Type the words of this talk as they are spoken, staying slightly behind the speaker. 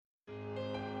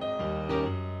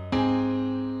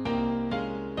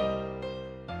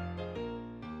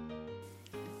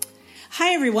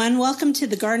Hi, everyone. Welcome to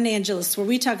the Garden Angelist, where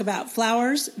we talk about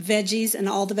flowers, veggies, and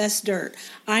all the best dirt.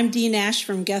 I'm Dee Nash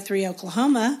from Guthrie,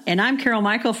 Oklahoma. And I'm Carol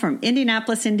Michael from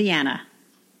Indianapolis, Indiana.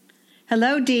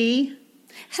 Hello, Dee.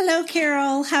 Hello,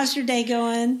 Carol. How's your day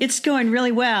going? It's going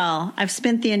really well. I've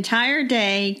spent the entire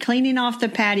day cleaning off the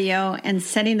patio and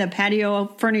setting the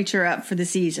patio furniture up for the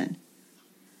season.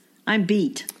 I'm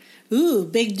beat. Ooh,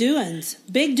 big doings.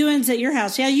 Big doings at your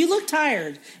house. Yeah, you look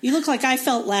tired. You look like I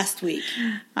felt last week.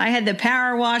 I had the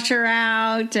power washer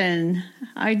out and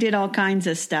I did all kinds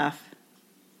of stuff.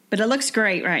 But it looks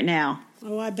great right now.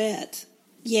 Oh, I bet.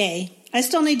 Yay. I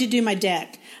still need to do my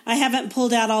deck. I haven't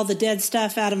pulled out all the dead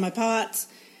stuff out of my pots,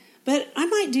 but I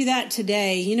might do that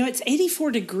today. You know, it's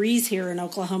 84 degrees here in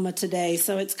Oklahoma today,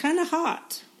 so it's kind of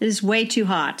hot. It is way too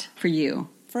hot for you.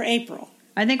 For April.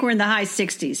 I think we're in the high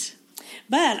 60s.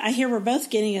 But I hear we're both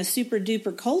getting a super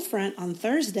duper cold front on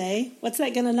Thursday. What's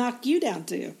that going to knock you down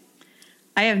to?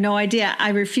 I have no idea. I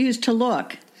refuse to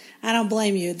look. I don't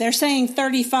blame you. They're saying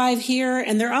 35 here,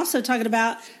 and they're also talking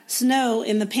about snow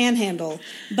in the panhandle.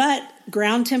 But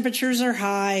ground temperatures are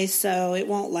high, so it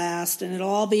won't last, and it'll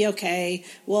all be okay.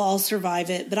 We'll all survive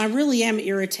it. But I really am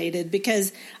irritated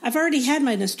because I've already had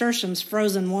my nasturtiums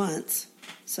frozen once.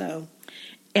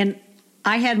 And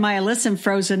I had my alyssum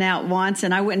frozen out once,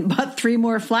 and I went and bought 3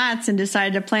 more flats and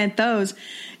decided to plant those.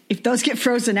 If those get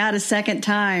frozen out a second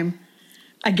time,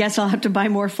 I guess I'll have to buy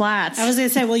more flats. I was going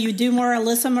to say, will you do more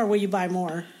alyssum or will you buy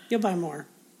more? You'll buy more.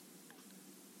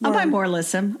 I'll buy more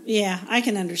alyssum. Yeah, I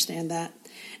can understand that.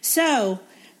 So,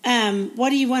 what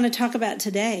do you want to talk about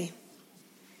today?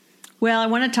 Well, I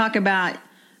want to talk about,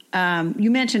 you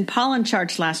mentioned pollen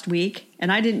charts last week,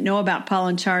 and I didn't know about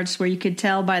pollen charts where you could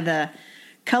tell by the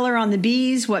color on the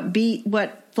bees what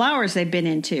flowers they've been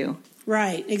into.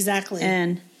 Right, exactly.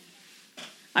 And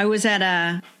I was at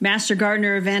a Master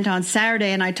Gardener event on Saturday,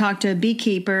 and I talked to a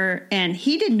beekeeper, and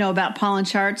he didn't know about pollen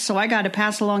charts, so I got to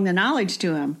pass along the knowledge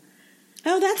to him.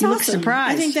 Oh, that's he awesome. Looks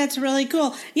surprised. I think that's really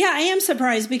cool. Yeah, I am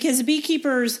surprised because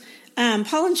beekeepers,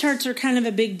 pollen charts are kind of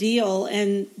a big deal,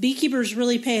 and beekeepers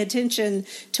really pay attention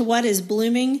to what is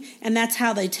blooming, and that's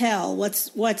how they tell what's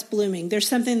blooming. There's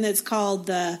something that's called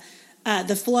the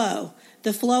flow.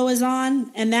 The flow is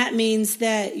on, and that means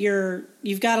that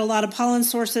you've got a lot of pollen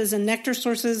sources and nectar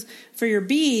sources for your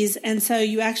bees, and so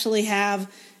you actually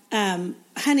have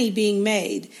honey being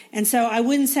made. And so I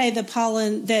wouldn't say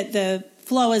the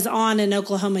flow is on in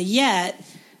Oklahoma yet,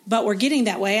 but we're getting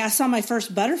that way. I saw my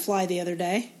first butterfly the other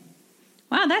day.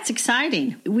 Wow, that's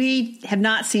exciting. We have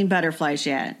not seen butterflies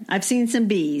yet. I've seen some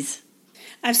bees.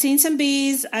 I've seen some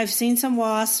bees. I've seen some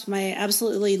wasps, my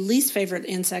absolutely least favorite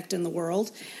insect in the world.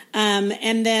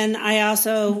 And then I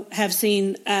also have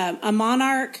seen a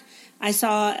monarch. I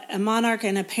saw a monarch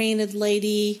and a painted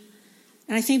lady.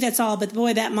 And I think that's all. But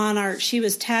boy, that monarch, she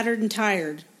was tattered and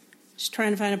tired. Just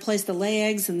trying to find a place to lay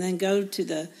eggs and then go to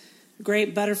the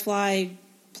great butterfly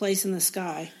place in the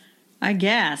sky. I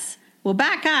guess. Well,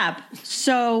 back up.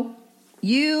 So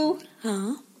you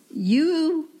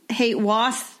hate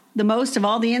wasps the most of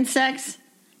all the insects,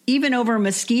 even over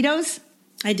mosquitoes?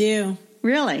 I do.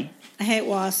 Really? I hate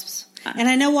wasps. And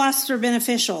I know wasps are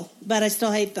beneficial, but I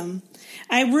still hate them.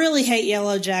 I really hate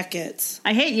yellow jackets.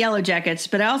 I hate yellow jackets,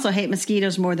 but I also hate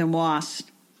mosquitoes more than wasps.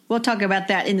 We'll talk about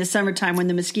that in the summertime when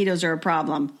the mosquitoes are a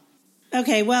problem.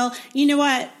 Okay, well, you know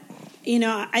what?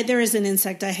 There is an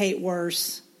insect I hate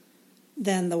worse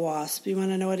than the wasp. You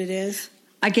want to know what it is?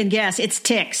 I can guess. It's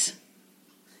ticks.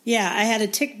 Yeah, I had a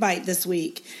tick bite this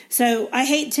week. So I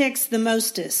hate ticks the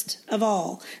mostest of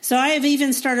all. So I have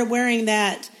even started wearing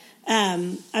that.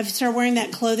 I've started wearing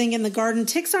that clothing in the garden.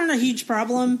 Ticks aren't a huge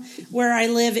problem where I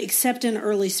live except in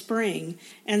early spring.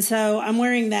 And so I'm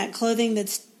wearing that clothing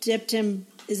that's dipped in,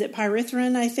 is it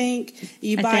pyrethrin, I think?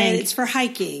 You buy it. It's for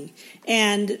hiking.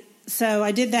 And so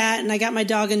I did that, and I got my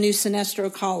dog a new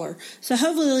Sinestro collar. So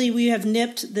hopefully we have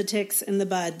nipped the ticks in the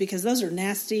bud because those are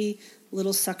nasty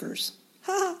little suckers.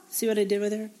 Ha! See what I did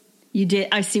with her? You did.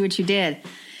 I see what you did.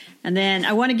 And then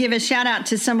I want to give a shout out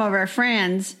to some of our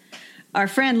friends. Our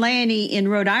friend Leonie in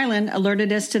Rhode Island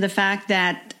alerted us to the fact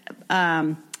that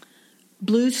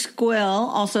blue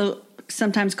squill, also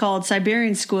sometimes called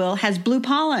Siberian squill, has blue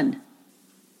pollen.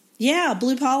 Yeah,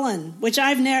 blue pollen, which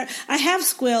I have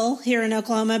squill here in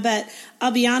Oklahoma, but I'll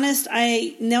be honest,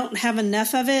 I don't have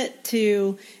enough of it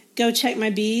to go check my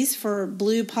bees for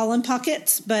blue pollen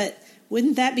pockets, but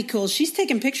wouldn't that be cool? She's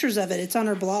taking pictures of it. It's on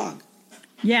her blog.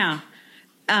 Yeah.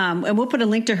 And we'll put a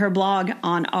link to her blog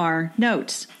on our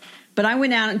notes. But I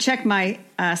went out and checked my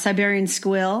Siberian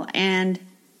squill, and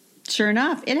sure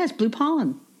enough, it has blue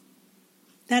pollen.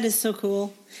 That is so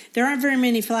cool. There aren't very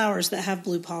many flowers that have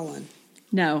blue pollen.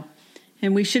 No.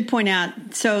 And we should point out,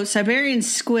 so Siberian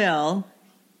squill,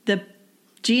 the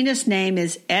genus name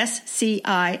is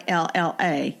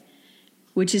Scilla,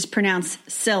 which is pronounced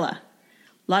Scylla.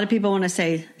 A lot of people want to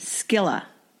say Scylla,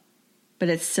 but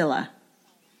it's Scylla.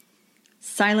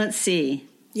 Silent C.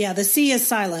 Yeah, the C is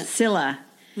silent. Scylla.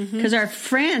 Because our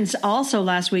friends also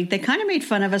last week, they kind of made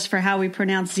fun of us for how we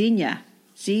pronounce zinnia.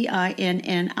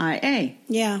 Zinnia.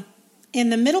 Yeah. In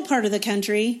the middle part of the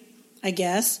country, I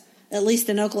guess, at least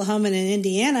in Oklahoma and in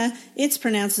Indiana, it's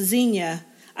pronounced zinnia.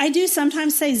 I do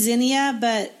sometimes say zinnia,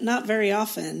 but not very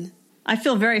often. I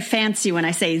feel very fancy when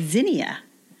I say zinnia.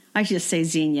 I just say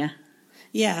zinnia.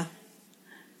 Yeah.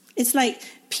 It's like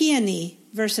peony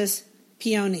versus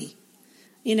peony.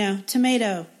 You know,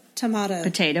 tomato.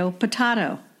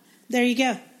 Potato. There you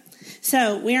go.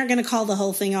 So we aren't going to call the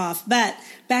whole thing off. But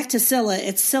back to Scylla.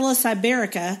 It's Scylla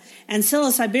siberica. And Scylla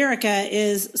siberica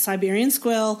is Siberian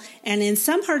squill. And in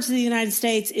some parts of the United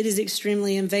States, it is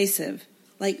extremely invasive,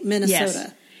 like Minnesota.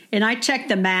 Yes. And I checked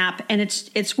the map, and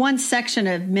it's one section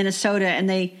of Minnesota, and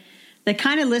they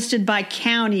kind of listed by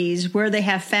counties where they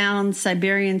have found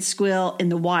Siberian squill in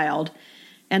the wild.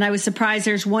 And I was surprised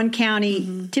there's one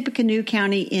county, Tippecanoe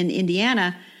County in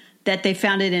Indiana, that they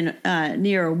found it in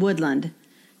near a woodland.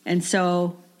 And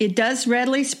so it does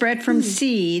readily spread from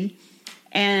seed.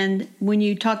 And when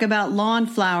you talk about lawn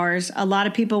flowers, a lot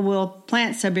of people will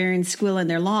plant Siberian squill in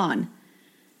their lawn.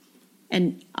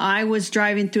 And I was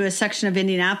driving through a section of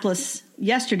Indianapolis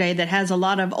yesterday that has a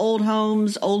lot of old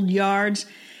homes, old yards,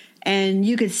 and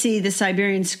you could see the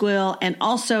Siberian squill and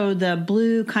also the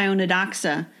blue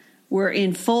Chionodoxa were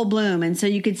in full bloom. And so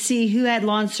you could see who had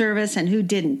lawn service and who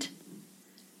didn't.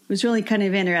 It was really kind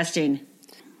of interesting.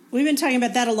 We've been talking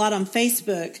about that a lot on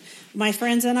Facebook. My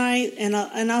friends and I,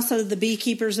 and also the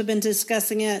beekeepers have been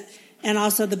discussing it, and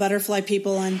also the butterfly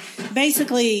people. And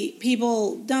basically,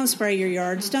 people, don't spray your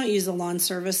yards. Don't use the lawn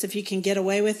service if you can get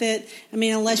away with it. I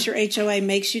mean, unless your HOA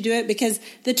makes you do it. Because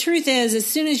the truth is, as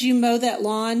soon as you mow that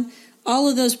lawn, all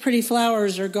of those pretty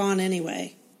flowers are gone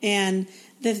anyway. And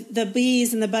the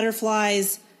bees and the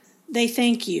butterflies, they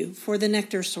thank you for the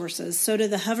nectar sources. So do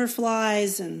the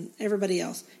hoverflies and everybody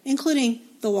else, including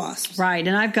the wasps. Right,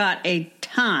 and I've got a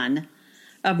ton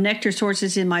of nectar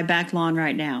sources in my back lawn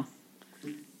right now.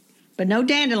 But no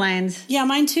dandelions. Yeah,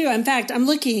 mine too. In fact, I'm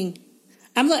looking.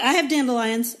 I have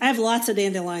dandelions. I have lots of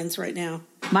dandelions right now.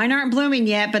 Mine aren't blooming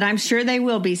yet, but I'm sure they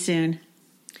will be soon.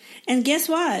 And guess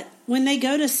what? When they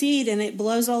go to seed and it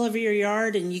blows all over your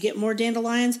yard and you get more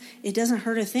dandelions, it doesn't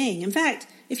hurt a thing. In fact,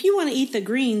 if you want to eat the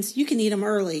greens, you can eat them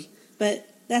early. But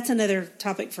that's another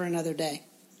topic for another day.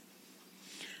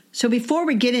 So before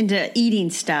we get into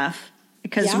eating stuff,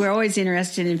 because we're always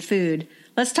interested in food,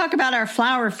 let's talk about our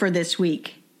flower for this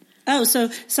week. Oh, so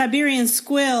Siberian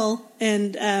squill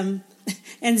and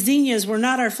zinnias were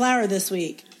not our flower this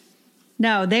week.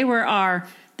 No, they were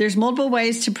there's multiple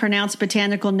ways to pronounce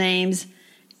botanical names,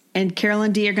 and Carol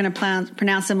and Dee are going to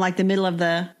pronounce them like the middle of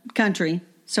the country,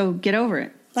 so get over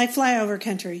it. Like flyover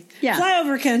country. Yeah.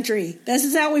 Flyover country. This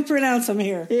is how we pronounce them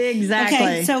here. Exactly.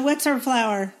 Okay, so what's our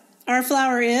flower? Our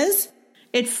flower is?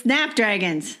 It's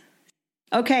Snapdragons.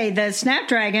 Okay, the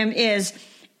Snapdragon is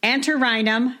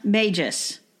Antirrhinum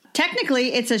majus.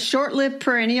 Technically, it's a short-lived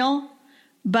perennial,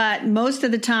 but most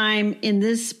of the time in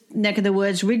this neck of the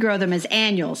woods, we grow them as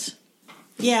annuals.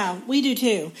 Yeah, we do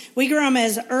too. We grow them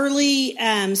as early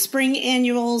spring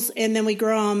annuals, and then we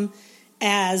grow them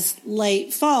as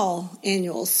late fall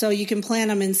annuals. So you can plant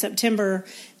them in September,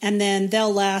 and then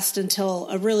they'll last until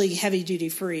a really heavy-duty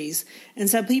freeze. And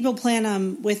so people plant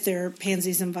them with their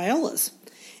pansies and violas.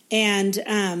 And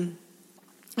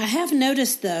I have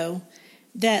noticed, though,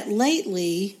 that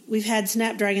lately we've had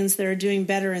snapdragons that are doing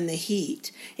better in the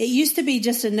heat. It used to be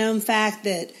just a known fact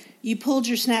that you pulled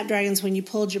your snapdragons when you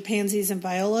pulled your pansies and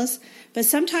violas, but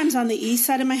sometimes on the east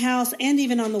side of my house and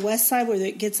even on the west side where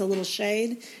it gets a little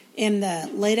shade in the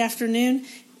late afternoon,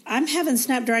 I'm having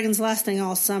snapdragons lasting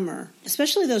all summer,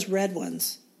 especially those red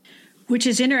ones. Which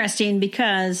is interesting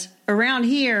because around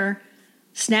here,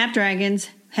 snapdragons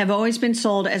have always been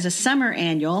sold as a summer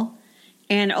annual,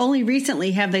 and only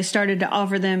recently have they started to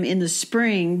offer them in the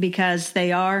spring because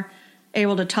they are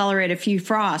able to tolerate a few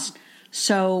frosts.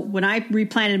 So when I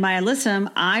replanted my alyssum,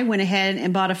 I went ahead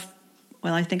and bought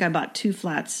I think I bought two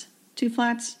flats. Two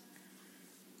flats?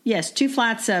 Yes, 2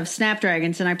 flats of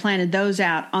snapdragons, and I planted those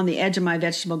out on the edge of my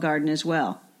vegetable garden as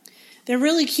well. They're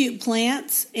really cute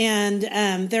plants, and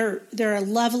they're a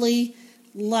lovely,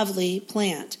 lovely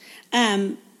plant.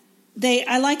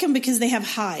 I like them because they have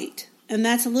height, and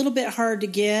that's a little bit hard to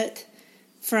get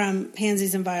from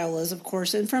pansies and violas, of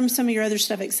course, and from some of your other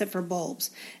stuff except for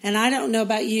bulbs. And I don't know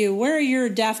about you. Where are your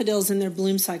daffodils in their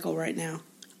bloom cycle right now?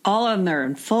 All of them are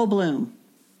in full bloom.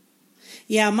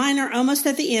 Yeah, mine are almost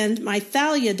at the end. My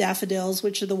thalia daffodils,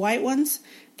 which are the white ones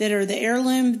that are the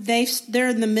heirloom, they're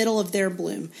in the middle of their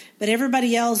bloom. But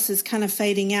everybody else is kind of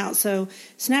fading out. So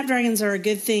snapdragons are a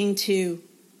good thing to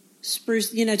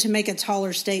spruce, to make a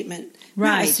taller statement.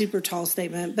 Right. Not a super tall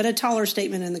statement, but a taller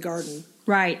statement in the garden.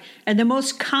 Right. And the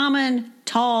most common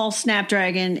tall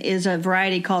snapdragon is a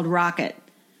variety called Rocket.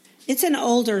 It's an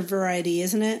older variety,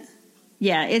 isn't it?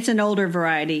 Yeah, it's an older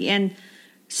variety. And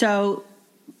so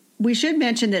we should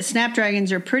mention that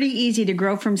snapdragons are pretty easy to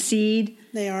grow from seed.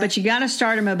 They are. But you got to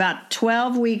start them about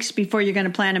 12 weeks before you're going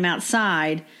to plant them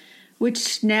outside,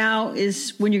 which now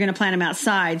is when you're going to plant them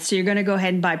outside. So you're going to go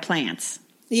ahead and buy plants.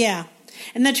 Yeah.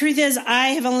 And the truth is, I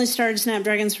have only started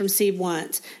snapdragons from seed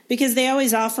once because they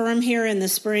always offer them here in the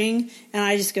spring, and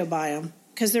I just go buy them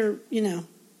because they're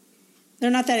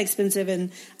not that expensive,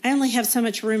 and I only have so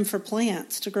much room for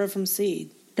plants to grow from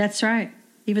seed. That's right,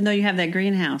 even though you have that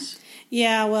greenhouse.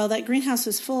 Yeah, well, that greenhouse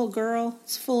is full, girl.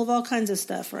 It's full of all kinds of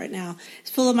stuff right now. It's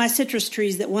full of my citrus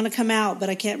trees that want to come out, but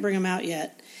I can't bring them out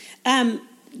yet.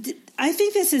 I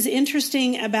think this is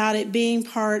interesting about it being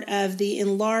part of the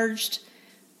enlarged,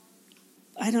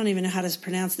 I don't even know how to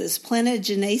pronounce this,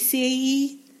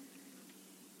 Plantagenaceae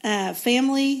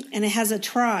family, and it has a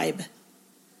tribe.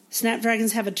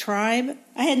 Snapdragons have a tribe.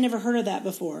 I had never heard of that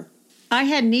before. I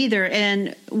hadn't either,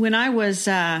 and when I was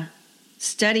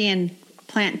studying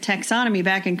plant taxonomy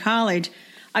back in college,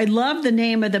 I loved the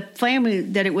name of the family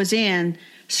that it was in,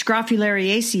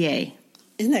 Scrophulariaceae.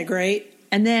 Isn't that great?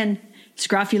 And then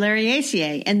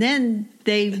Scrophulariaceae. And then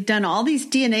they've done all these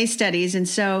DNA studies, and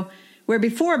so where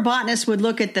before botanists would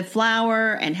look at the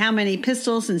flower and how many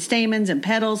pistils and stamens and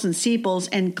petals and sepals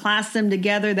and class them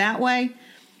together that way,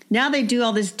 now they do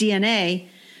all this DNA.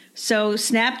 So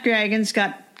snapdragons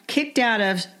got kicked out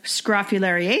of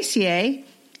Scrophulariaceae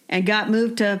and got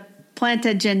moved to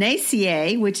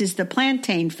Plantagenaceae, which is the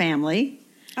plantain family.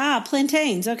 Ah,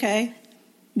 plantains, okay.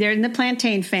 They're in the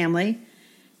plantain family.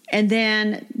 And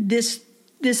then this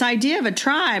idea of a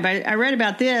tribe, I read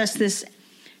about this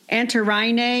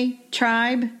Antirrhinae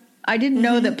tribe. I didn't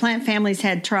know that plant families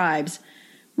had tribes,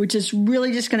 which is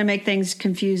really just going to make things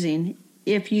confusing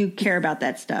if you care about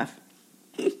that stuff.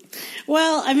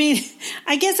 Well, I mean,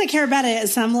 I guess I care about it at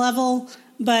some level,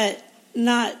 but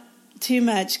not too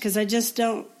much because I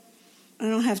don't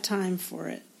have time for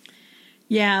it.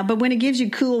 Yeah, but when it gives you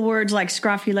cool words like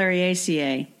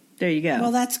Scrophulariaceae, there you go.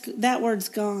 Well, that word's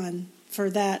gone for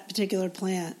that particular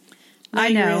plant. Now I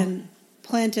know. You're in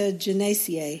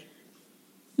Plantagenaceae.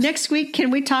 Next week,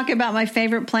 can we talk about my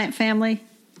favorite plant family?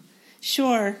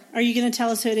 Sure. Are you going to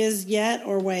tell us who it is yet,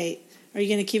 or wait? Are you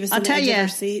going to keep us on the edge of our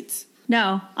seats?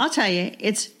 No, I'll tell you.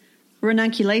 It's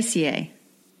Ranunculaceae.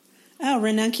 Oh,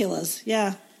 ranunculus.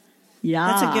 Yeah. Yeah.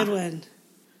 That's a good one.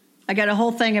 I got a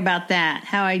whole thing about that.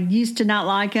 How I used to not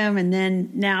like them, and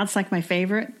then now it's like my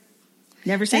favorite.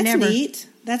 Never say never. That's neat.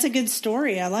 That's a good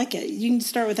story. I like it. You can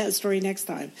start with that story next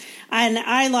time. And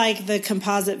I like the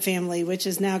composite family, which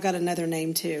has now got another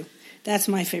name too. That's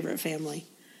my favorite family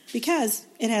because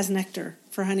it has nectar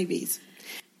for honeybees.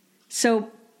 So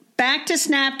back to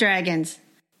snapdragons.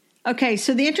 Okay,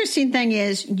 so the interesting thing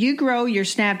is you grow your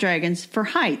snapdragons for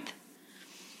height.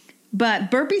 But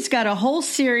Burpee's got a whole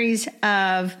series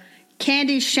of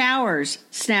candy showers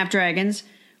snapdragons,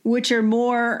 which are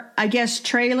more, I guess,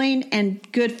 trailing and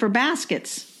good for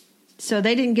baskets. So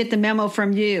they didn't get the memo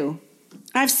from you.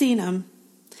 I've seen them.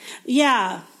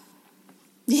 Yeah,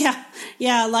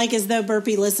 like as though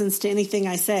Burpee listens to anything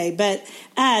I say. But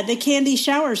the Candy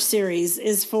Shower series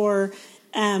is for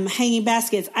hanging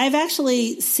baskets. I've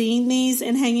actually seen these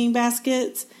in hanging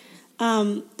baskets.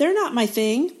 They're not my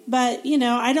thing, but,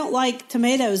 I don't like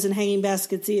tomatoes in hanging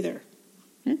baskets either.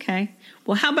 Okay.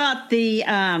 Well, how about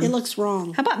it looks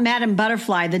wrong. How about Madam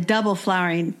Butterfly, the double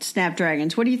flowering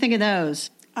snapdragons? What do you think of those?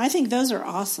 I think those are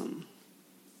awesome.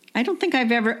 I don't think I've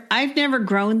never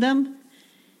grown them.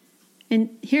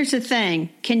 And here's the thing.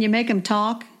 Can you make them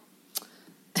talk?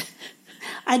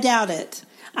 I doubt it.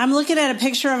 I'm looking at a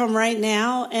picture of them right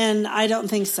now, and I don't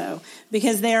think so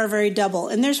because they are very double.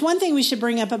 And there's one thing we should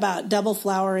bring up about double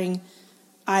flowering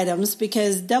items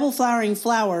because double flowering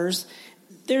flowers,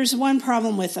 there's one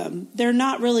problem with them. They're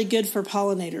not really good for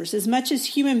pollinators. As much as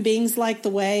human beings like the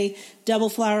way double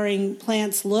flowering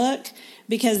plants look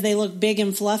because they look big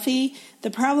and fluffy,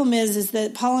 the problem is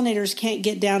that pollinators can't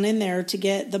get down in there to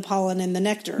get the pollen and the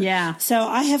nectar. Yeah. So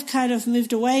I have kind of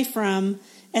moved away from,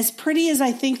 as pretty as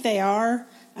I think they are,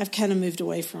 I've kind of moved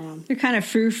away from them. They're kind of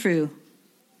frou-frou.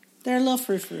 They're a little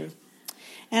frou-frou.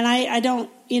 And I don't,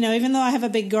 even though I have a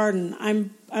big garden,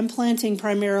 I'm planting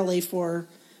primarily for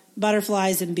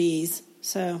butterflies and bees.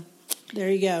 So there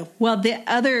you go. Well, the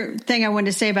other thing I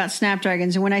wanted to say about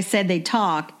snapdragons, and when I said they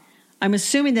talk, I'm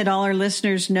assuming that all our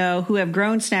listeners know who have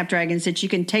grown snapdragons that you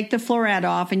can take the floret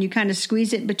off and you kind of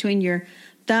squeeze it between your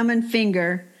thumb and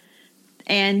finger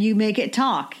and you make it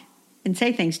talk and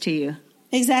say things to you.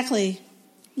 Exactly.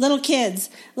 Little kids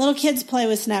play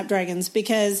with snapdragons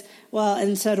because,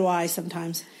 and so do I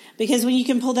sometimes. Because when you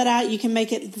can pull that out, you can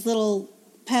make it little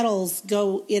petals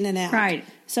go in and out. Right.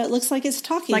 So it looks like it's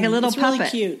talking. Like a little puppet.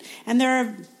 It's really cute. And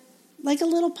they're like a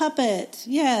little puppet.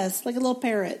 Yes, like a little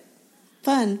parrot.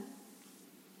 Fun.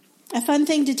 A fun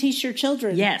thing to teach your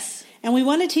children. Yes. And we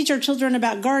want to teach our children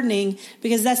about gardening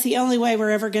because that's the only way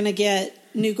we're ever going to get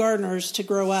new gardeners to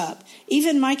grow up.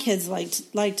 Even my kids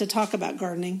like to talk about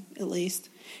gardening, at least.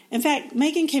 In fact,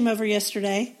 Megan came over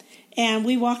yesterday, and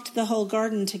we walked the whole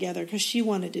garden together because she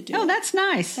wanted to do it. Oh, that's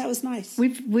nice. That was nice.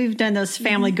 We've done those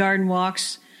family garden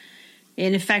walks.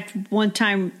 And in fact, one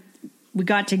time we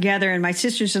got together, and my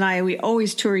sisters and we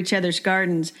always tour each other's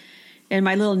gardens. And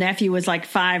my little nephew was like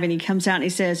 5, and he comes out and he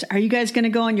says, "Are you guys going to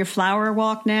go on your flower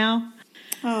walk now?"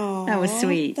 Oh, that was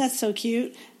sweet. That's so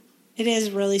cute. It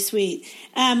is really sweet.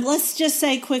 Let's just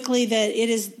say quickly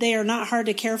that they are not hard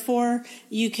to care for.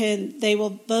 They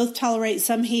will both tolerate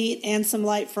some heat and some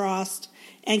light frost,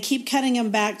 and keep cutting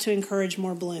them back to encourage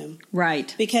more bloom.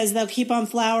 Right. Because they'll keep on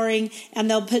flowering, and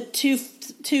they'll put two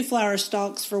flower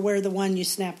stalks for where the one you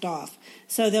snapped off.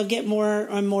 So they'll get more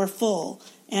and more full,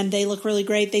 and they look really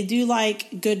great. They do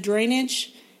like good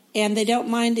drainage, and they don't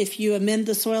mind if you amend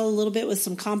the soil a little bit with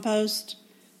some compost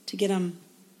to get them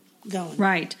going.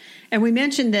 Right. And we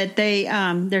mentioned that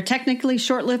they're technically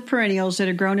short-lived perennials that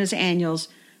are grown as annuals.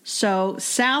 So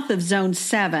south of zone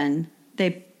 7,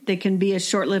 they can be a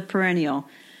short-lived perennial.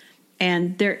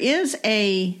 And there is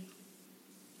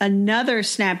another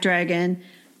snapdragon,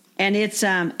 and it's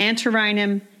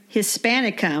Antirrhinum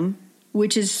hispanicum,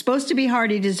 which is supposed to be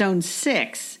hardy to zone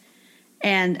 6.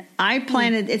 And I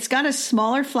planted, it's got a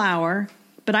smaller flower,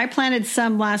 but I planted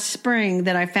some last spring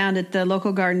that I found at the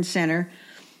local garden center.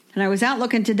 And I was out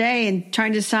looking today and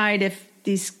trying to decide if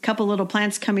these couple little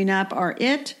plants coming up are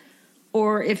it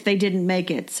or if they didn't make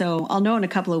it. So I'll know in a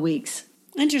couple of weeks.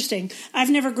 Interesting. I've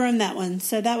never grown that one,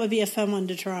 so that would be a fun one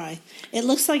to try. It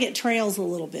looks like it trails a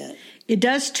little bit. It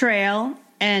does trail,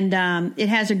 and it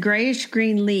has a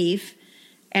grayish-green leaf,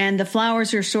 and the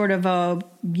flowers are sort of a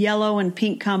yellow and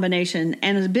pink combination,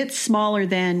 and it's a bit smaller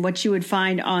than what you would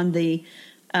find on the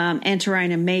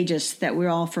Antirrhinum majus that we're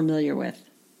all familiar with.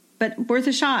 But worth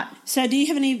a shot. So, do you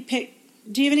have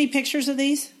any pictures of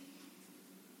these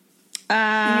in your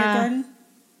garden?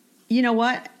 You know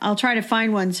what? I'll try to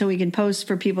find one so we can post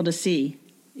for people to see.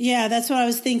 Yeah, that's what I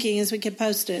was thinking. Is we could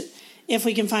post it if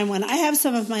we can find one. I have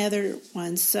some of my other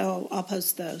ones, so I'll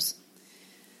post those.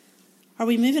 Are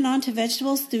we moving on to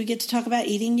vegetables? Do we get to talk about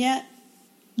eating yet?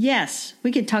 Yes,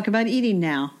 we could talk about eating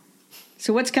now.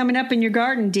 So, what's coming up in your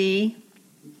garden, Dee?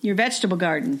 Your vegetable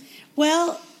garden?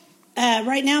 Well.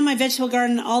 Right now, my vegetable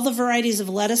garden, all the varieties of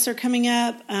lettuce are coming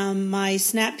up. My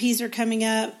snap peas are coming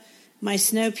up. My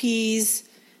snow peas.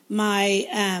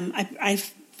 I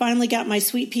finally got my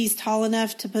sweet peas tall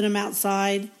enough to put them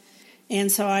outside,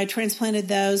 and so I transplanted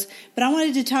those. But I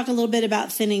wanted to talk a little bit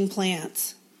about thinning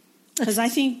plants because I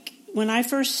think when I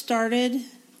first started,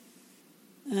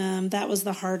 that was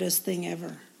the hardest thing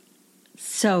ever.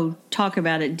 So talk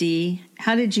about it, Dee.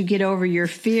 How did you get over your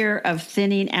fear of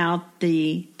thinning out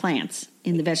the plants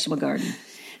in the vegetable garden?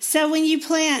 So when you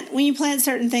plant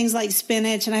certain things like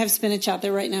spinach, and I have spinach out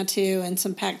there right now too, and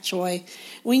some pak choi.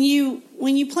 When you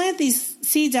plant these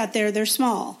seeds out there, they're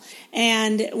small,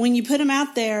 and when you put them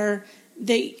out there,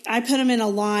 I put them in a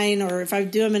line, or if I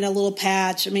do them in a little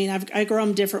patch. I mean, I grow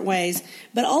them different ways,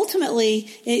 but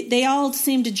ultimately they all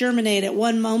seem to germinate at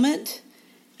one moment.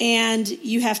 And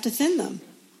you have to thin them.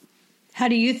 How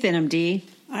do you thin them, Dee?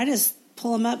 I just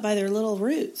pull them up by their little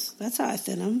roots. That's how I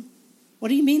thin them. What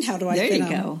do you mean, how do I thin them?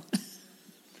 There you go.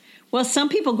 Well, some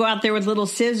people go out there with little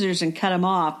scissors and cut them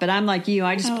off, but I'm like you.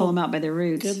 I just pull them out by their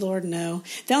roots. Good Lord, no.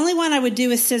 The only one I would do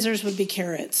with scissors would be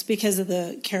carrots because of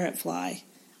the carrot fly.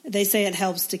 They say it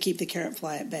helps to keep the carrot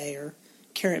fly at bay, or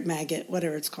carrot maggot,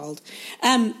 whatever it's called.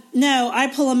 No, I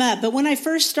pull them up. But when I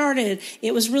first started,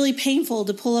 it was really painful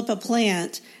to pull up a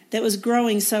plant that was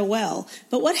growing so well.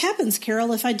 But what happens,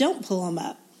 Carol, if I don't pull them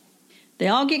up? They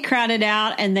all get crowded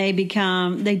out, and they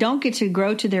don't get to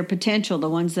grow to their potential, the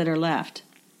ones that are left.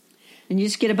 And you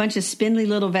just get a bunch of spindly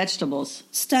little vegetables.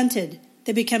 Stunted.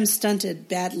 They become stunted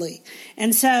badly.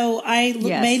 And so I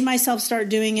made myself start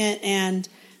doing it, and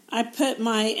I put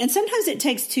and sometimes it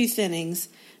takes 2 thinnings,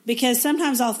 because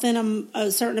sometimes I'll thin them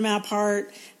a certain amount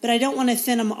apart, but I don't want to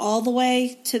thin them all the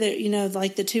way to the,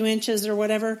 like the 2 inches or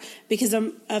whatever, because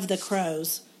of the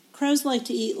crows. Crows like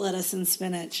to eat lettuce and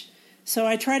spinach. So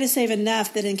I try to save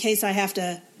enough that in case I have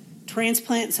to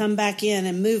transplant some back in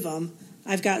and move them,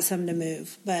 I've got some to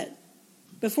move. But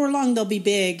before long, they'll be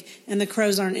big, and the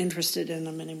crows aren't interested in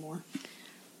them anymore.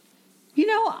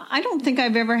 I don't think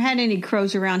I've ever had any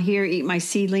crows around here eat my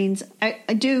seedlings. I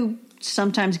do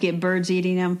sometimes get birds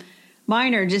eating them.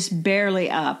 Mine are just barely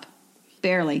up.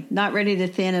 Barely. Not ready to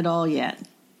thin at all yet.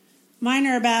 Mine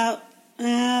are about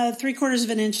 3/4 of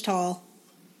an inch tall.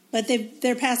 But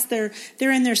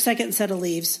they're in their second set of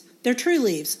leaves. They're true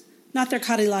leaves, not their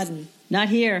cotyledon. Not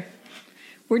here.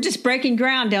 We're just breaking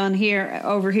ground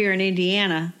over here in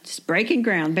Indiana. Just breaking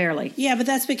ground, barely. Yeah, but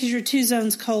that's because you're 2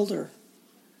 zones colder.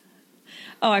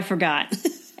 Oh, I forgot.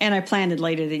 And I planted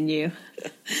later than you.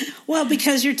 Well,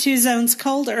 because you're 2 zones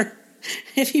colder.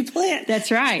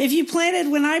 That's right. If you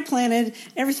planted when I planted,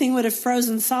 everything would have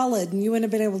frozen solid and you wouldn't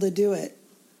have been able to do it.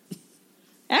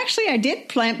 Actually, I did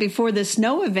plant before the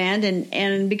snow event,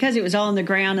 and because it was all in the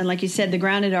ground, and like you said, the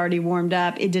ground had already warmed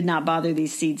up, it did not bother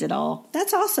these seeds at all.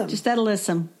 That's awesome. Just that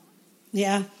alyssum.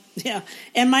 Yeah.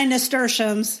 And my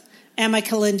nasturtiums and my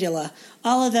calendula.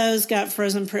 All of those got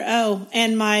frozen.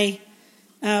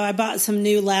 And I bought some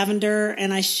new lavender,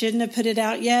 and I shouldn't have put it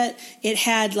out yet. It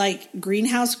had like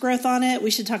greenhouse growth on it.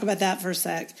 We should talk about that for a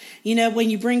sec.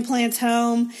 When you bring plants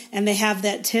home and they have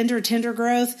that tender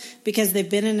growth because they've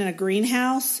been in a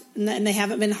greenhouse and they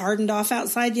haven't been hardened off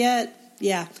outside yet.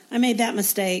 Yeah, I made that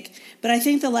mistake. But I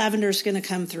think the lavender is going to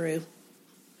come through.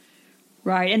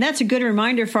 Right, and that's a good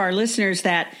reminder for our listeners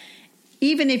that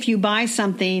even if you buy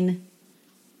something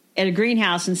at a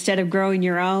greenhouse instead of growing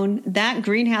your own, that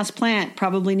greenhouse plant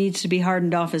probably needs to be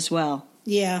hardened off as well.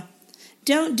 Yeah.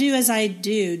 Don't do as I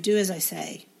do as I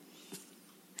say.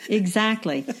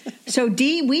 Exactly. So,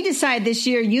 Dee, we decided this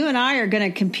year you and I are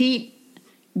going to compete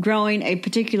growing a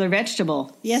particular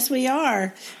vegetable. Yes, we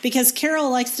are, because Carol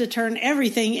likes to turn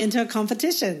everything into a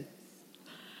competition.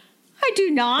 I do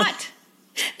not.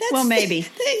 Well, maybe.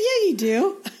 Yeah, you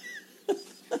do.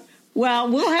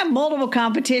 Well, we'll have multiple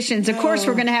competitions. Of course,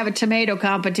 we're going to have a tomato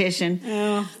competition.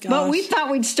 Oh, gosh. But we thought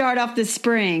we'd start off this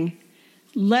spring.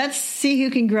 Let's see who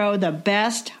can grow the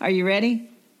best. Are you ready?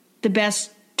 The best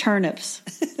turnips.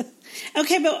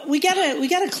 Okay, but we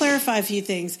gotta clarify a few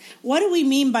things. What do we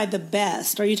mean by the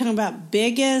best? Are you talking about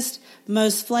biggest,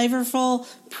 most flavorful,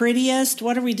 prettiest?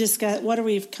 What are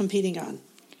we competing on?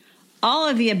 All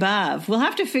of the above. We'll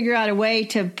have to figure out a way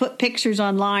to put pictures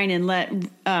online and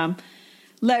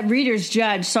let readers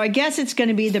judge. So I guess it's going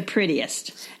to be the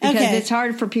prettiest because it's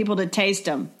hard for people to taste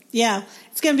them. Yeah,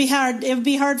 it's going to be hard. It would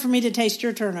be hard for me to taste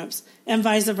your turnips and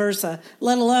vice versa,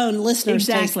 let alone listeners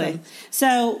taste them.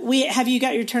 So have you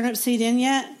got your turnip seed in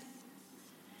yet?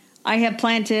 I have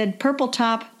planted purple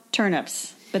top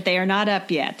turnips, but they are not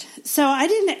up yet. So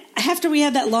after we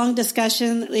had that long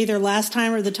discussion, either last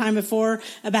time or the time before,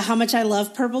 about how much I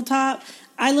love purple top,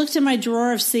 I looked in my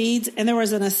drawer of seeds, and there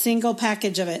wasn't a single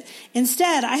package of it.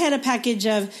 Instead, I had a package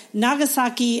of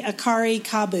Nagasaki Akari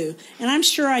Kabu, and I'm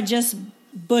sure I just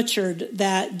butchered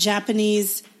that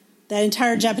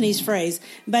entire Japanese phrase.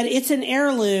 But it's an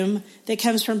heirloom that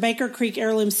comes from Baker Creek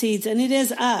Heirloom Seeds, and it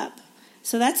is up.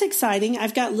 So that's exciting.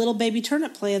 I've got little baby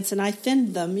turnip plants, and I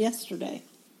thinned them yesterday.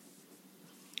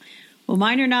 Well,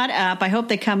 mine are not up. I hope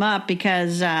they come up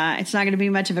because it's not going to be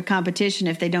much of a competition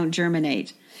if they don't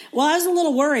germinate. Well, I was a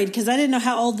little worried because I didn't know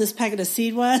how old this packet of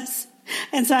seed was.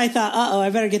 And so I thought, I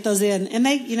better get those in. And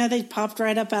they popped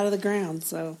right up out of the ground.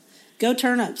 So go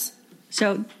turnips.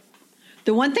 So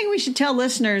the one thing we should tell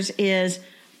listeners is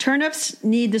turnips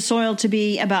need the soil to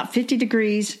be about 50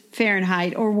 degrees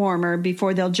Fahrenheit or warmer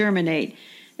before they'll germinate.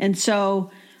 And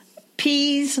so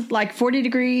peas, like 40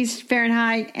 degrees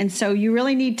Fahrenheit. And so you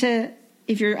really need to,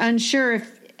 if you're unsure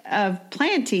of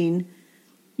planting,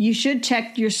 you should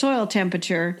check your soil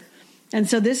temperature. And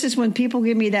so this is when people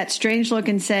give me that strange look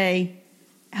and say,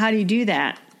 how do you do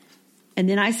that? And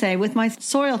then I say, with my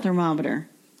soil thermometer.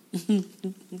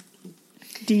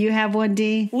 Do you have one,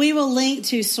 Dee? We will link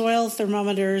to soil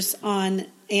thermometers on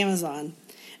Amazon.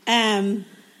 I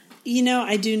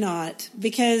do not,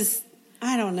 because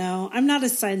I don't know. I'm not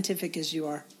as scientific as you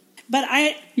are. But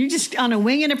you're just on a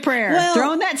wing and a prayer,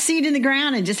 throwing that seed in the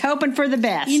ground and just hoping for the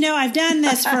best. I've done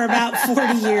this for about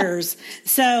 40 years.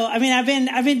 So, I've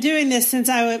been doing this since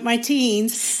I was my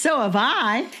teens. So have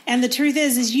I. And the truth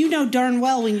is darn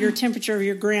well when your temperature of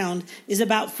your ground is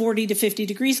about 40 to 50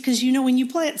 degrees because when you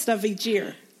plant stuff each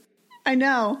year. I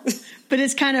know, but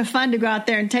it's kind of fun to go out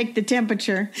there and take the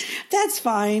temperature. That's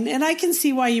fine, and I can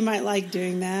see why you might like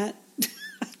doing that.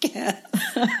 I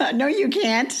can't. No, you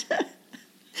can't.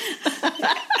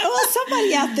 Well,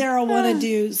 somebody out there will want to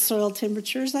do soil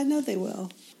temperatures. I know they will.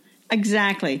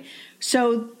 Exactly.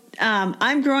 So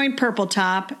I'm growing purple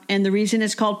top, and the reason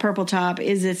it's called purple top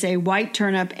is it's a white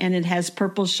turnip, and it has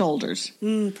purple shoulders.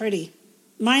 Pretty.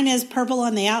 Mine is purple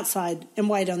on the outside and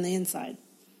white on the inside.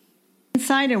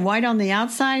 Inside and white on the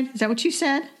outside? Is that what you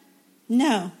said?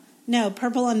 No,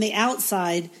 purple on the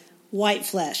outside, white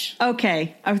flesh.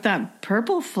 Okay. I thought,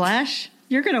 purple flesh?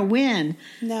 You're going to win.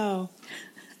 No.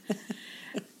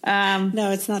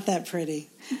 No, it's not that pretty.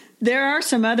 There are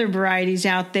some other varieties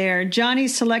out there.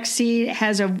 Johnny's Select Seed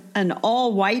has an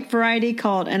all-white variety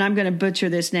called, and I'm going to butcher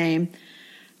this name,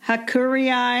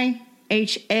 Hakurei,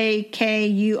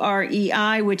 Hakurei,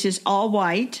 which is all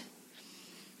white.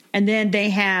 And then they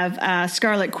have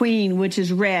Scarlet Queen, which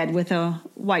is red with a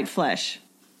white flesh.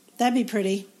 That'd be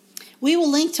pretty. We will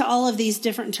link to all of these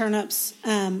different turnips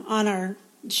on our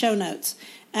show notes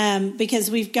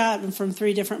because we've got them from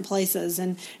 3 different places.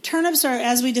 And turnips are,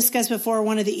 as we discussed before,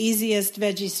 one of the easiest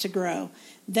veggies to grow.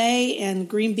 They and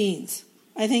green beans.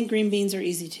 I think green beans are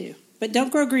easy too. But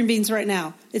don't grow green beans right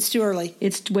now. It's too early.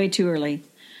 It's way too early.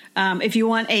 If you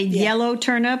want a yellow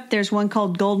turnip, there's one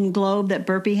called Golden Globe that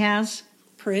Burpee has.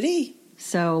 Pretty.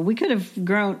 So we could have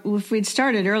grown, if we'd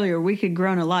started earlier, we could have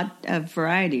grown a lot of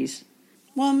varieties.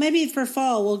 Well, maybe for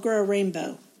fall we'll grow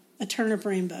a turnip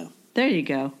rainbow. There you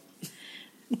go.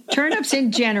 Turnips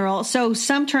in general. So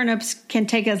some turnips can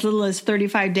take as little as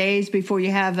 35 days before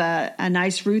you have a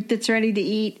nice root that's ready to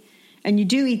eat. And you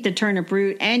do eat the turnip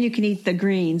root, and you can eat the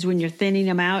greens when you're thinning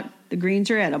them out. The greens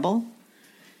are edible.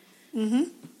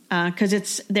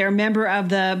 Because they're a member of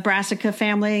the Brassica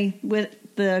family with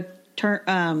the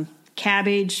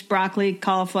cabbage, broccoli,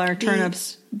 cauliflower,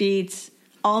 turnips, beets,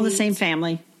 all in the same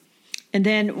family. And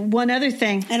then one other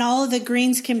thing. And all of the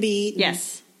greens can be eaten.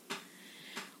 Yes.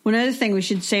 One other thing we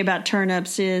should say about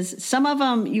turnips is some of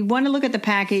them, you want to look at the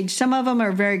package. Some of them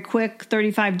are very quick,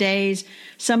 35 days.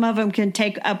 Some of them can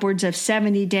take upwards of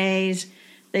 70 days.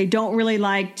 They don't really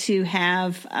like to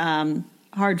have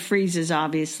hard freezes,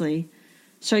 obviously.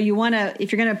 So you want to,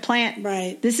 if you're going to plant,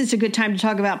 this is a good time to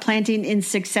talk about planting in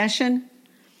succession.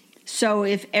 So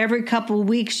if every couple of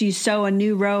weeks you sow a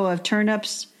new row of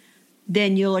turnips,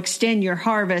 then you'll extend your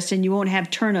harvest and you won't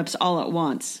have turnips all at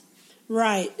once.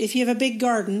 Right. If you have a big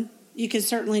garden, you can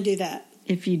certainly do that.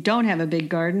 If you don't have a big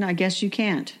garden, I guess you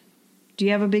can't. Do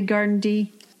you have a big garden,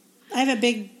 Dee? I have a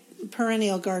big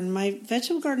perennial garden. My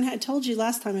vegetable garden, I told you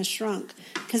last time, has shrunk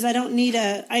because I don't need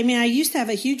I used to have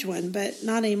a huge one, but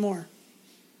not anymore.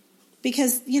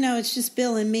 Because, it's just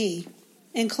Bill and me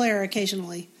and Claire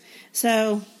occasionally.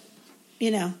 So,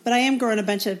 but I am growing a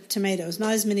bunch of tomatoes,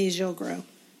 not as many as you'll grow,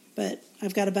 but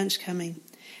I've got a bunch coming.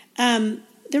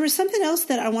 There was something else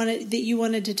that you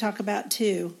wanted to talk about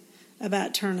too,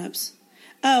 about turnips.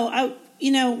 When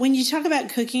you talk about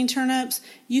cooking turnips,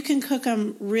 you can cook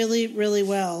them really, really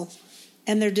well,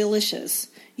 and they're delicious.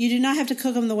 You do not have to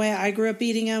cook them the way I grew up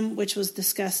eating them, which was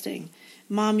disgusting.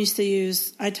 Mom used to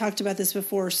use, I talked about this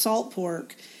before, salt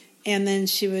pork, and then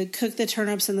she would cook the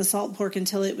turnips and the salt pork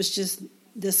until it was just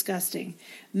disgusting.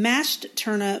 Mashed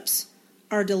turnips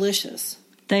are delicious.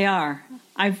 They are.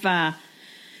 I've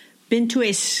been to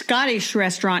a Scottish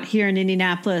restaurant here in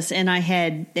Indianapolis, and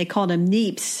they called them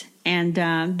neeps,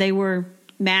 and they were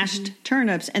mashed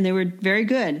turnips, and they were very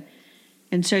good.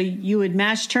 And so you would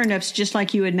mash turnips just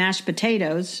like you would mash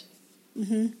potatoes.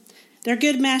 Mm-hmm. They're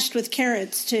good mashed with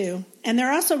carrots, too. And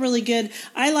they're also really good.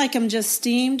 I like them just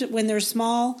steamed when they're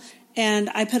small, and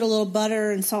I put a little butter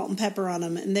and salt and pepper on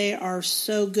them, and they are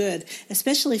so good,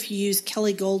 especially if you use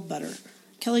Kelly Gold butter.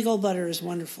 Kelly Gold butter is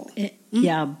wonderful.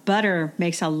 Yeah, butter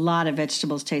makes a lot of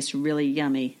vegetables taste really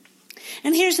yummy.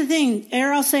 And here's the thing.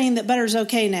 They're all saying that butter's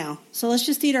okay now. So let's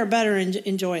just eat our butter and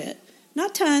enjoy it.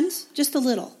 Not tons, just a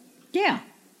little. Yeah,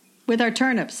 with our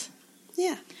turnips.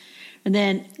 Yeah. And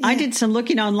then I did some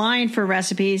looking online for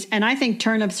recipes, and I think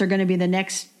turnips are going to be the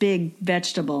next big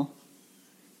vegetable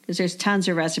because there's tons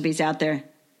of recipes out there.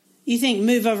 You think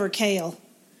move over kale.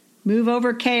 Move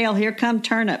over kale. Here come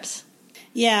turnips.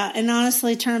 Yeah, and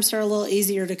honestly, turnips are a little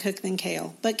easier to cook than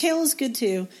kale. But kale is good,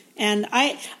 too. And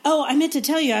I meant to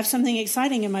tell you, I have something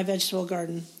exciting in my vegetable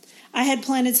garden. I had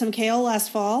planted some kale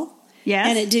last fall. Yes.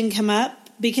 And it didn't come up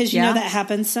because you know that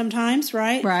happens sometimes,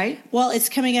 right? Right. Well, it's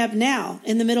coming up now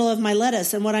in the middle of my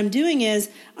lettuce. And what I'm doing is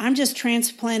I'm just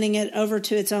transplanting it over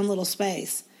to its own little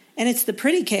space. And it's the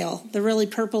pretty kale, the really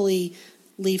purpley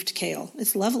leafed kale.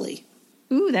 It's lovely.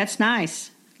 Ooh, that's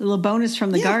nice. A little bonus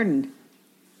from the garden.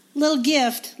 Little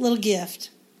gift.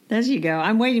 There you go.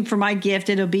 I'm waiting for my gift.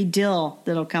 It'll be dill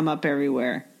that'll come up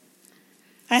everywhere.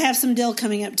 I have some dill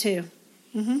coming up too.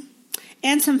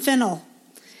 And some fennel.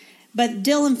 But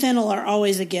dill and fennel are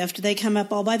always a gift. They come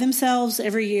up all by themselves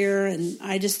every year, and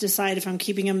I just decide if I'm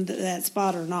keeping them that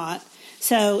spot or not.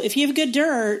 So if you have good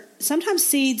dirt, sometimes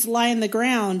seeds lie in the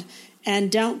ground and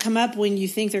don't come up when you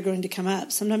think they're going to come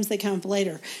up. Sometimes they come up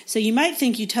later. So you might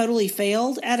think you totally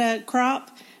failed at a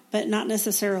crop, but not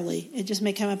necessarily. It just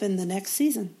may come up in the next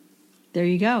season. There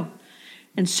you go.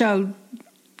 And so,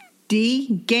 Dee,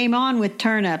 game on with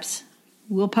turnips.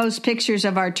 We'll post pictures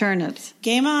of our turnips.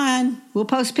 Game on. We'll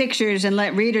post pictures and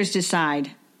let readers decide.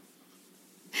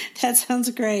 That sounds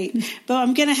great. But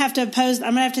I'm going to have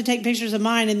to take pictures of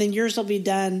mine, and then yours will be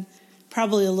done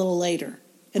probably a little later.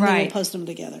 And then we'll post them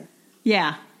together.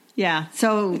 Yeah.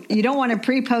 So you don't want to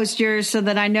pre-post yours so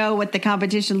that I know what the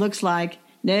competition looks like.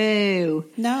 No.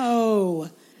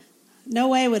 No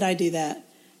way would I do that.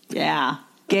 Yeah.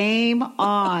 Game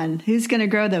on. Who's going to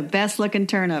grow the best looking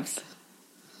turnips?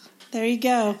 There you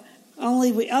go.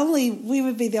 We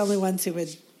would be the only ones who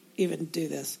would even do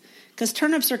this, because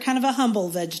turnips are kind of a humble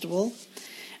vegetable.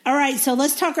 All right, so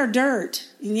let's talk our dirt.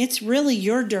 And it's really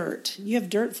your dirt. You have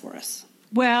dirt for us.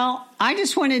 Well, I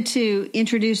just wanted to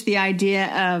introduce the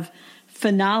idea of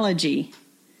phenology.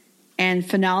 And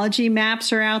phenology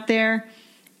maps are out there.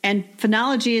 And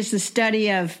phenology is the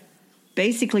study of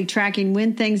basically tracking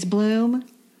when things bloom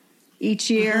each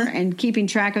year and keeping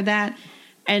track of that.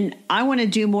 And I want to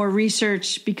do more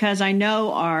research because I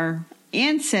know our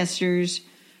ancestors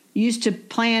used to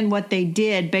plan what they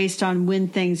did based on when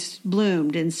things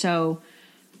bloomed. And so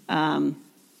when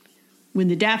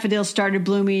the daffodils started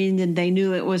blooming, then they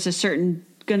knew it was going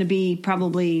to be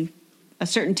probably a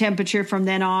certain temperature from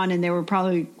then on, and there were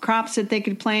probably crops that they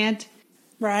could plant.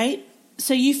 Right.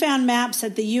 So you found maps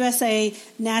at the USA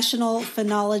National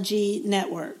Phenology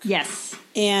Network. Yes.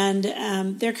 And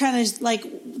they're kind of like,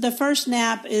 the first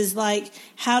map is like,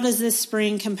 how does this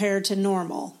spring compare to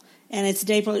normal? And it's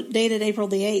dated April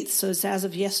the 8th, so it's as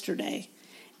of yesterday.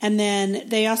 And then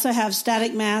they also have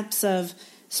static maps of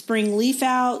spring leaf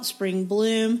out, spring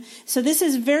bloom. So this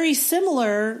is very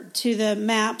similar to the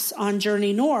maps on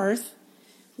Journey North,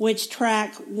 which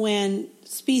track when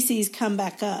species come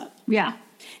back up. Yeah.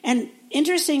 And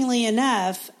interestingly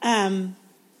enough, I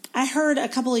heard a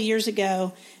couple of years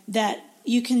ago that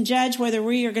you can judge whether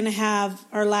we are going to have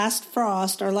our last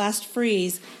frost, our last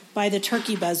freeze, by the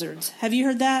turkey buzzards. Have you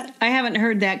heard that? I haven't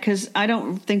heard that because I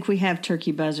don't think we have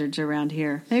turkey buzzards around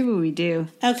here. Maybe we do.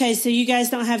 Okay, so you guys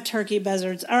don't have turkey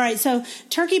buzzards. All right, so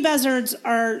turkey buzzards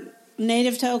are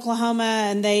native to Oklahoma,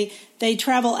 and they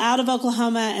travel out of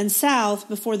Oklahoma and south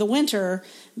before the winter,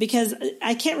 because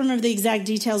I can't remember the exact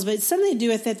details, but it's something to do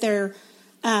with that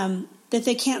that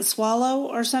they can't swallow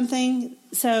or something.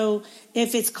 So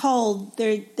if it's cold,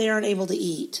 they aren't able to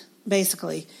eat,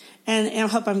 basically. And I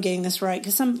hope I'm getting this right,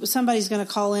 because somebody's going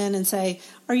to call in and say,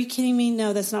 "Are you kidding me?"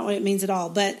 No, that's not what it means at all.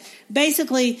 But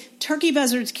basically, turkey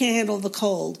buzzards can't handle the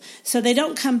cold, so they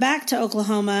don't come back to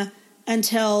Oklahoma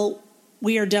until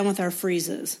we are done with our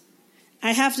freezes.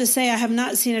 I have to say, I have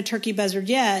not seen a turkey buzzard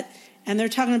yet, and they're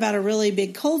talking about a really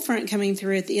big cold front coming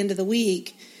through at the end of the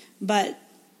week. But,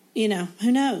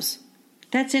 who knows?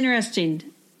 That's interesting.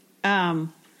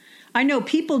 I know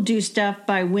people do stuff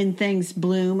by when things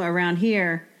bloom around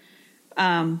here.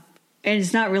 And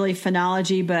it's not really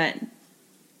phenology, but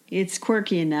it's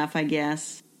quirky enough, I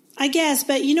guess.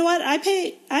 But you know what? I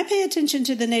pay attention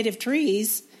to the native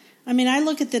trees. I mean, I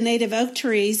look at the native oak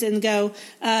trees and go,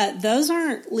 those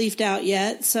aren't leafed out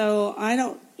yet, so I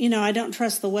don't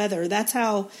trust the weather. That's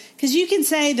how, because you can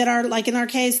say that in our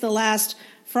case, the last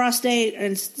frost date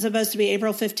is supposed to be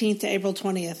April 15th to April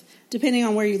 20th, depending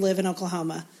on where you live in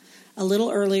Oklahoma. A little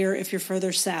earlier if you're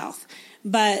further south.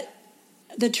 But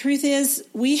the truth is,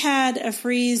 we had a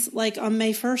freeze on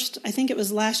May 1st. I think it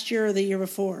was last year or the year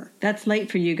before. That's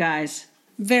late for you guys.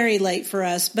 Very late for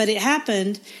us, but it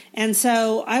happened. And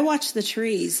so I watched the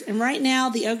trees. And right now,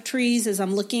 the oak trees, as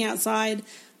I'm looking outside,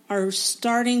 are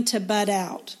starting to bud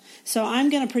out. So I'm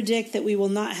going to predict that we will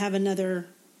not have another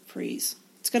freeze.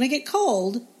 It's going to get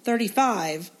cold,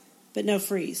 35, but no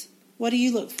freeze. What do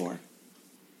you look for?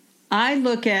 I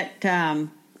look at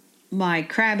my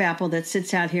crabapple that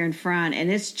sits out here in front,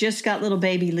 and it's just got little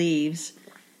baby leaves.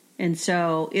 And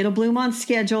so it'll bloom on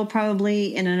schedule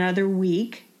probably in another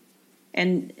week.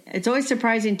 And it's always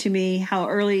surprising to me how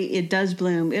early it does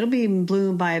bloom. It'll be in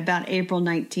bloom by about April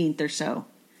 19th or so.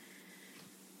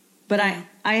 But yeah.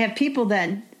 I have people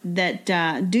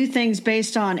that do things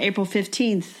based on April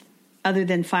 15th other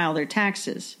than file their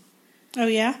taxes. Oh,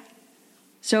 yeah?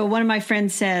 So one of my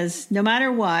friends says, no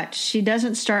matter what, she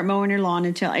doesn't start mowing her lawn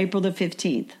until April the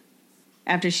 15th,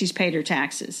 after she's paid her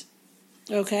taxes.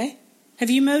 Okay. Have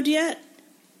you mowed yet?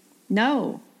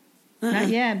 No, not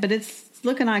yet, but it's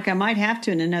looking like I might have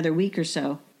to in another week or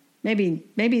so. Maybe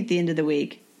at the end of the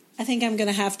week. I think I'm going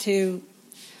to have to.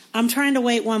 I'm trying to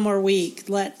wait one more week,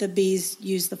 let the bees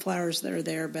use the flowers that are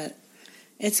there, but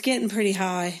it's getting pretty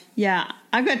high. Yeah,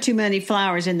 I've got too many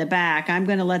flowers in the back. I'm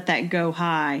going to let that go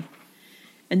high.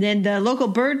 And then the local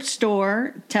bird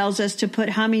store tells us to put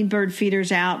hummingbird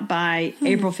feeders out by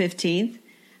April 15th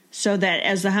so that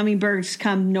as the hummingbirds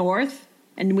come north,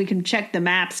 and we can check the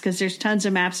maps because there's tons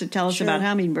of maps that tell us about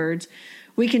hummingbirds,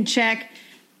 we can check,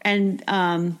 and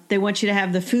they want you to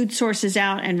have the food sources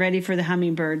out and ready for the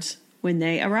hummingbirds when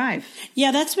they arrive.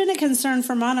 Yeah, that's been a concern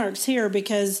for monarchs here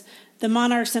because the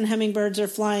monarchs and hummingbirds are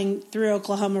flying through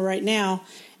Oklahoma right now,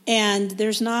 and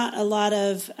there's not a lot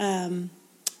of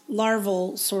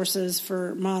larval sources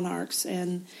for monarchs,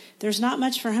 and there's not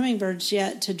much for hummingbirds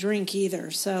yet to drink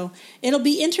either. So it'll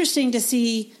be interesting to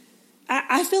see.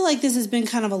 I feel like this has been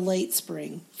kind of a late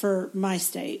spring for my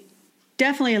state.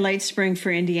 Definitely a late spring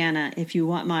for Indiana, if you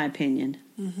want my opinion.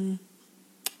 Mm-hmm.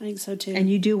 I think so, too. And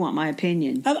you do want my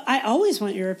opinion. I always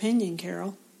want your opinion,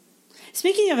 Carol.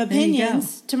 Speaking of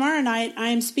opinions, tomorrow night I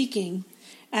am speaking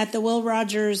at the Will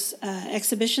Rogers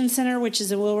Exhibition Center, which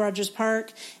is in Will Rogers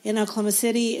Park in Oklahoma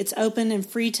City. It's open and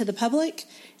free to the public,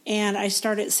 and I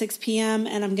start at 6 p.m.,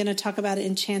 and I'm going to talk about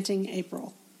Enchanting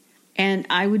April. And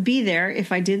I would be there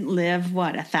if I didn't live,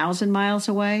 1,000 miles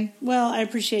away? Well, I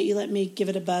appreciate you letting me give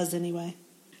it a buzz anyway.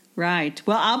 Right.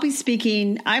 Well, I'll be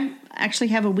speaking. I actually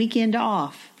have a weekend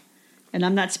off, and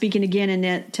I'm not speaking again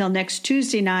until next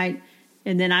Tuesday night.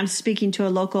 And then I'm speaking to a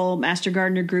local Master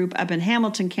Gardener group up in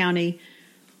Hamilton County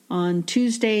on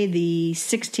Tuesday the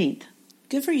 16th.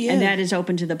 Good for you. And that is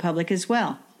open to the public as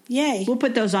well. Yay. We'll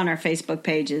put those on our Facebook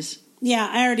pages. Yeah,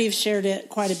 I already have shared it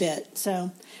quite a bit.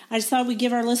 So I just thought we'd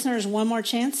give our listeners one more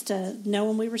chance to know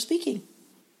when we were speaking.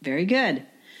 Very good.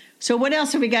 So what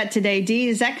else have we got today, Dee?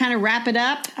 Does that kind of wrap it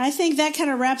up? I think that kind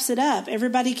of wraps it up.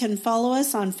 Everybody can follow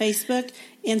us on Facebook,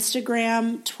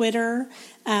 Instagram, Twitter.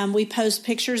 We post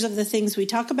pictures of the things we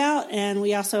talk about, and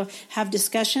we also have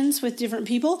discussions with different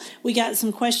people. We got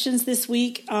some questions this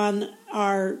week on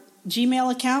our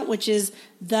Gmail account, which is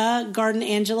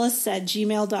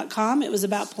thegardenangelists@gmail.com. It was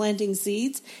about planting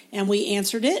seeds, and we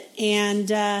answered it.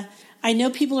 And I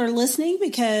know people are listening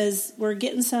because we're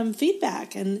getting some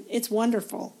feedback, and it's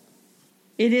wonderful.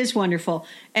 It is wonderful.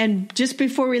 And just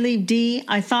before we leave, Dee,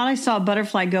 I thought I saw a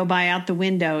butterfly go by out the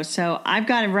window, so I've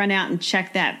got to run out and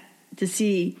check that to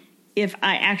see if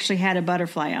I actually had a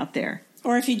butterfly out there.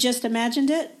 Or if you just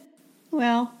imagined it?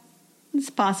 Well,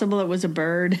 it's possible it was a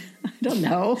bird. I don't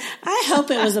know. I hope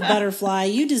it was a butterfly.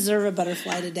 You deserve a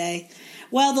butterfly today.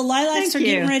 Well, the lilacs are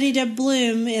getting ready to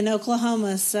bloom in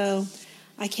Oklahoma, so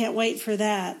I can't wait for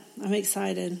that. I'm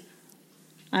excited.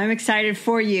 I'm excited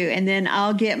for you, and then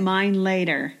I'll get mine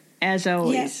later, as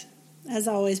always. Yeah, as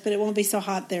always, but it won't be so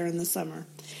hot there in the summer.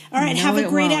 All right, have a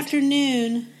great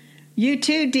afternoon. You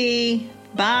too, Dee.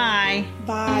 Bye.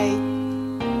 Bye.